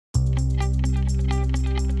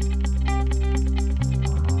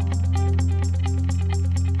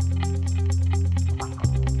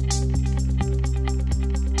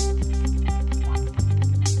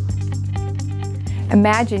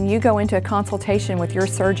Imagine you go into a consultation with your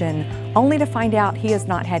surgeon only to find out he has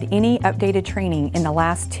not had any updated training in the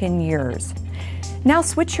last 10 years. Now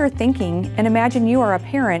switch your thinking and imagine you are a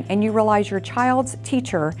parent and you realize your child's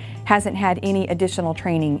teacher hasn't had any additional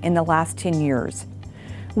training in the last 10 years.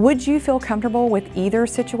 Would you feel comfortable with either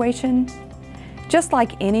situation? Just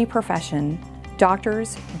like any profession,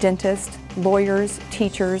 doctors, dentists, lawyers,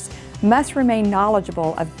 teachers must remain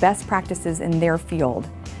knowledgeable of best practices in their field.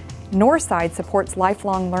 Northside supports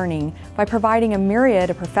lifelong learning by providing a myriad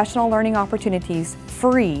of professional learning opportunities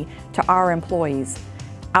free to our employees.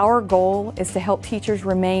 Our goal is to help teachers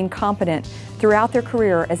remain competent throughout their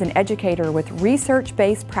career as an educator with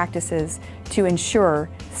research-based practices to ensure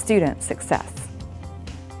student success.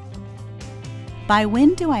 By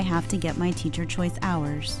when do I have to get my Teacher Choice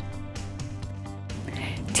hours?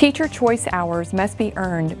 Teacher Choice hours must be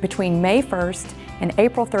earned between May 1st and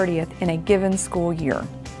April 30th in a given school year.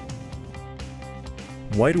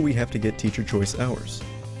 Why do we have to get Teacher Choice hours?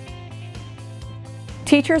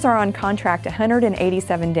 Teachers are on contract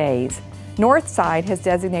 187 days. Northside has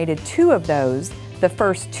designated 2 of those, the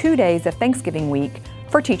first 2 days of Thanksgiving week,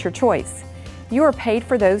 for Teacher Choice. You are paid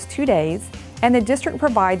for those 2 days, and the district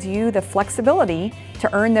provides you the flexibility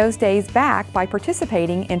to earn those days back by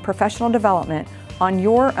participating in professional development on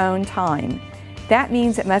your own time. That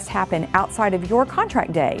means it must happen outside of your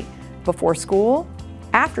contract day, before school,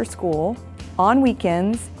 after school, on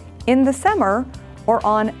weekends, in the summer, or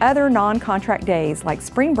on other non-contract days like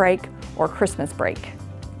spring break or Christmas break.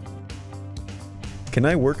 Can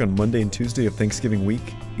I work on Monday and Tuesday of Thanksgiving week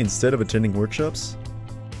instead of attending workshops?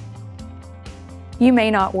 You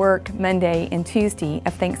may not work Monday and Tuesday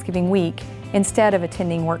of Thanksgiving week instead of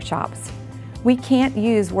attending workshops. We can't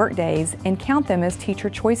use work days and count them as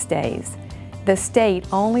Teacher Choice days. The state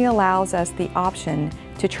only allows us the option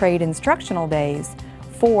to trade instructional days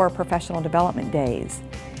for professional development days.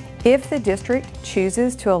 If the district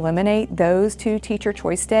chooses to eliminate those 2 Teacher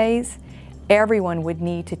Choice days, everyone would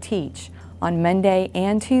need to teach on Monday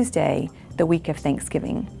and Tuesday the week of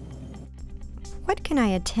Thanksgiving. What can I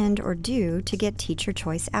attend or do to get Teacher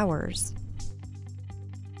Choice hours?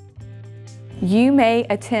 You may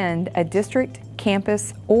attend a district,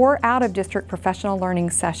 campus, or out-of-district professional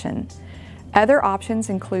learning session. Other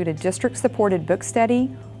options include a district-supported book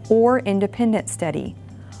study or independent study.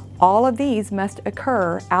 All of these must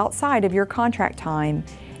occur outside of your contract time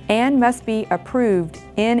and must be approved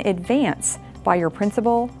in advance by your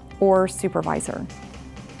principal or supervisor.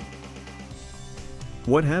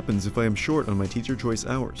 What happens if I am short on my Teacher Choice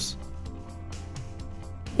hours?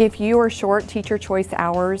 If you are short Teacher Choice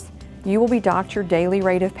hours, you will be docked your daily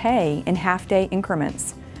rate of pay in half-day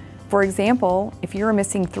increments. For example, if you are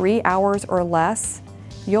missing 3 hours or less,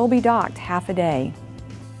 you'll be docked half a day.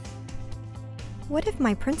 What if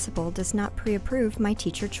my principal does not pre-approve my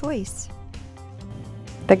Teacher Choice?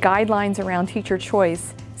 The guidelines around Teacher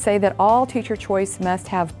Choice say that all Teacher Choice must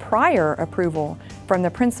have prior approval from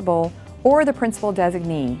the principal or the principal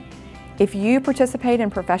designee. If you participate in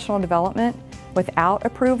professional development without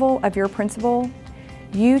approval of your principal,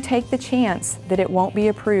 you take the chance that it won't be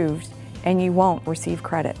approved and you won't receive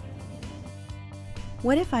credit.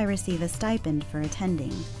 What if I receive a stipend for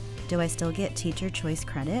attending? Do I still get Teacher Choice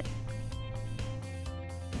credit?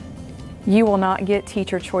 You will not get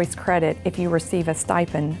Teacher Choice credit if you receive a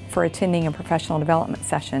stipend for attending a professional development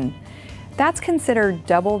session. That's considered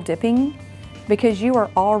double dipping because you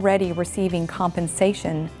are already receiving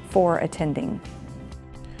compensation for attending.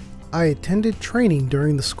 I attended training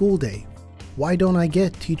during the school day. Why don't I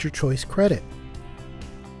get Teacher Choice credit?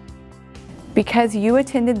 Because you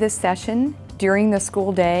attended this session during the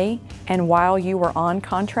school day and while you were on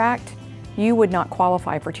contract, you would not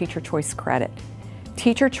qualify for Teacher Choice credit.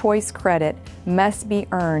 Teacher Choice credit must be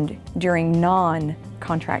earned during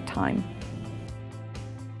non-contract time.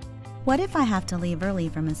 What if I have to leave early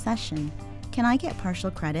from a session? Can I get partial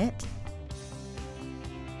credit?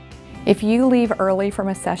 If you leave early from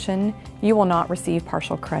a session, you will not receive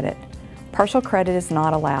partial credit. Partial credit is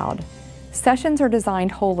not allowed. Sessions are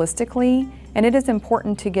designed holistically, and it is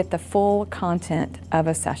important to get the full content of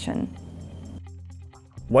a session.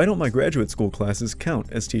 Why don't my graduate school classes count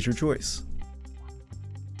as Teacher Choice?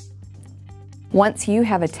 Once you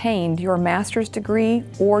have attained your master's degree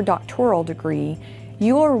or doctoral degree,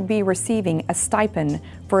 you will be receiving a stipend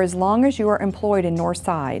for as long as you are employed in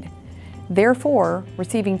Northside. Therefore,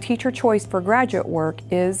 receiving Teacher Choice for graduate work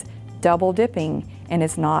is double dipping and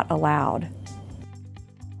is not allowed.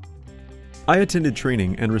 I attended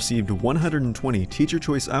training and received 120 Teacher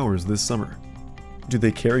Choice hours this summer. Do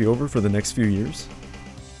they carry over for the next few years?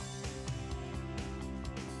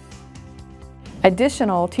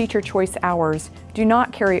 Additional Teacher Choice hours do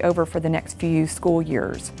not carry over for the next few school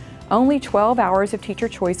years. Only 12 hours of Teacher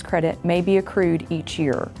Choice credit may be accrued each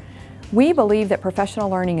year. We believe that professional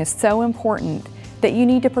learning is so important that you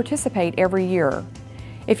need to participate every year.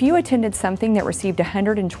 If you attended something that received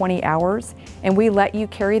 120 hours and we let you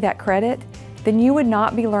carry that credit, then you would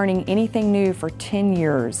not be learning anything new for 10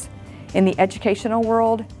 years. In the educational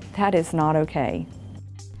world, that is not okay.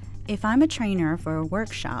 If I'm a trainer for a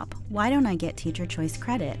workshop, why don't I get Teacher Choice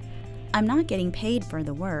credit? I'm not getting paid for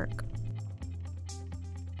the work.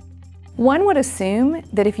 One would assume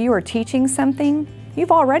that if you are teaching something,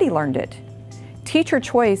 you've already learned it. Teacher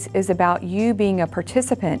Choice is about you being a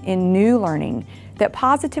participant in new learning that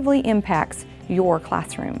positively impacts your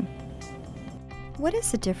classroom. What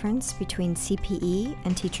is the difference between CPE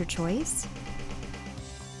and Teacher Choice?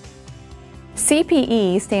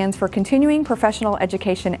 CPE stands for Continuing Professional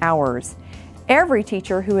Education Hours. Every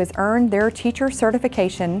teacher who has earned their teacher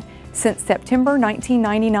certification since September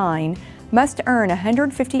 1999 must earn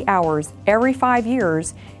 150 hours every 5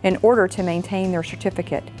 years in order to maintain their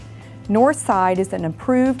certificate. Northside is an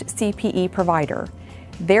approved CPE provider.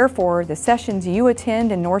 Therefore, the sessions you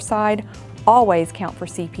attend in Northside always count for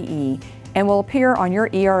CPE and will appear on your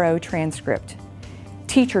ERO transcript.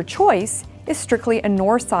 Teacher Choice is strictly a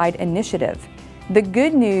Northside initiative. The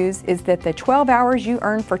good news is that the 12 hours you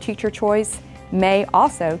earn for Teacher Choice may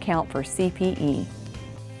also count for CPE.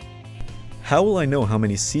 How will I know how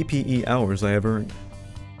many CPE hours I have earned?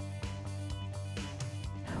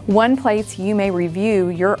 One place you may review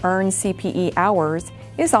your earned CPE hours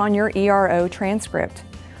is on your ERO transcript.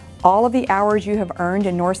 All of the hours you have earned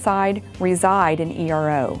in Northside reside in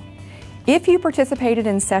ERO. If you participated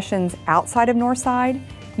in sessions outside of Northside,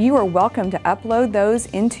 you are welcome to upload those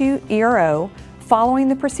into ERO following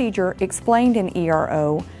the procedure explained in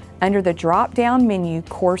ERO under the drop-down menu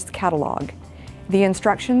Course Catalog. The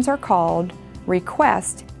instructions are called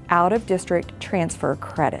Request Out-of-District Transfer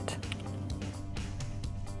Credit.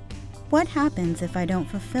 What happens if I don't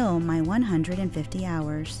fulfill my 150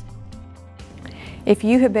 hours? If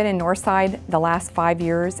you have been in Northside the last 5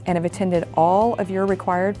 years and have attended all of your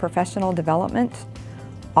required professional development,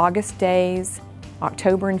 August days,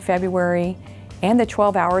 October and February, and the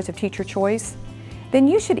 12 hours of Teacher Choice, then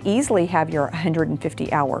you should easily have your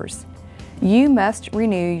 150 hours. You must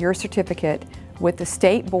renew your certificate with the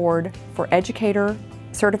State Board for Educator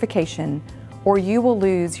Certification, or you will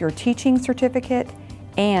lose your teaching certificate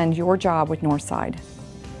and your job with Northside.